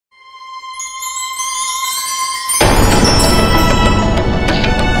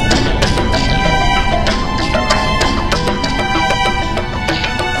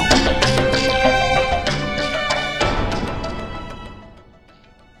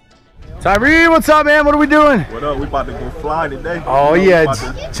Tyree, what's up, man? What are we doing? What up? We about to go fly today. Oh, yeah,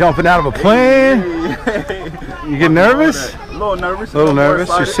 jumping out of a plane. You get nervous? A little nervous. A little nervous.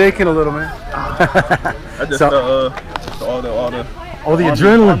 You're shaking a little, man. I just all the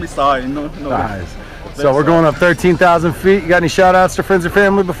adrenaline. Army side, you know. Nice. So we're going up 13,000 feet. You got any shout outs to friends or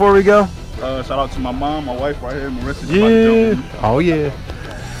family before we go? Shout out to my mom, my wife right here, Marissa. Yeah. Oh, yeah.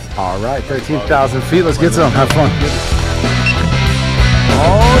 All right, 13,000 feet. Let's get some. Have fun.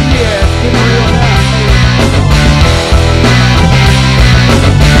 Oh, yeah. It's getting real now.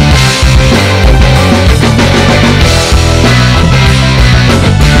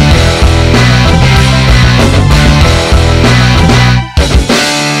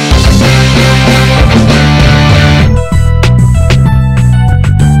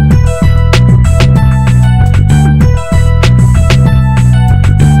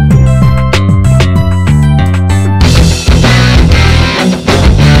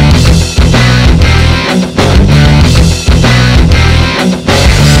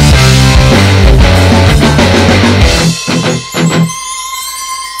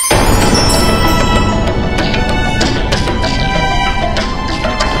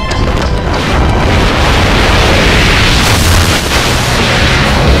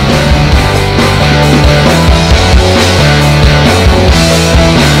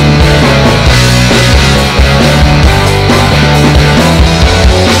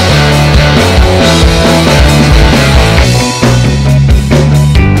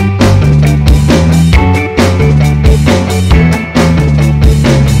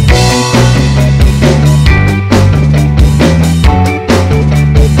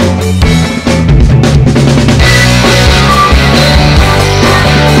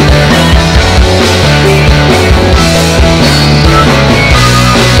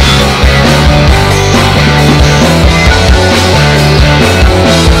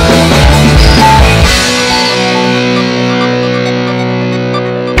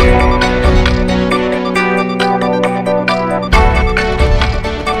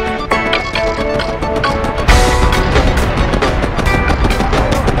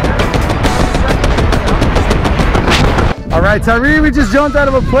 All right, Tyree, we just jumped out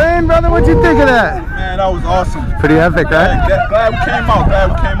of a plane, brother. What'd you think of that? Man, that was awesome. Pretty epic, right? Glad we came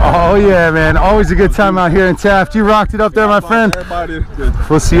out. Oh, yeah, man. Always a good time out here in Taft. You rocked it up there, my friend. Everybody. Good.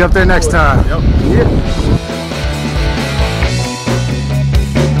 We'll see you up there next time. Yep. Yeah.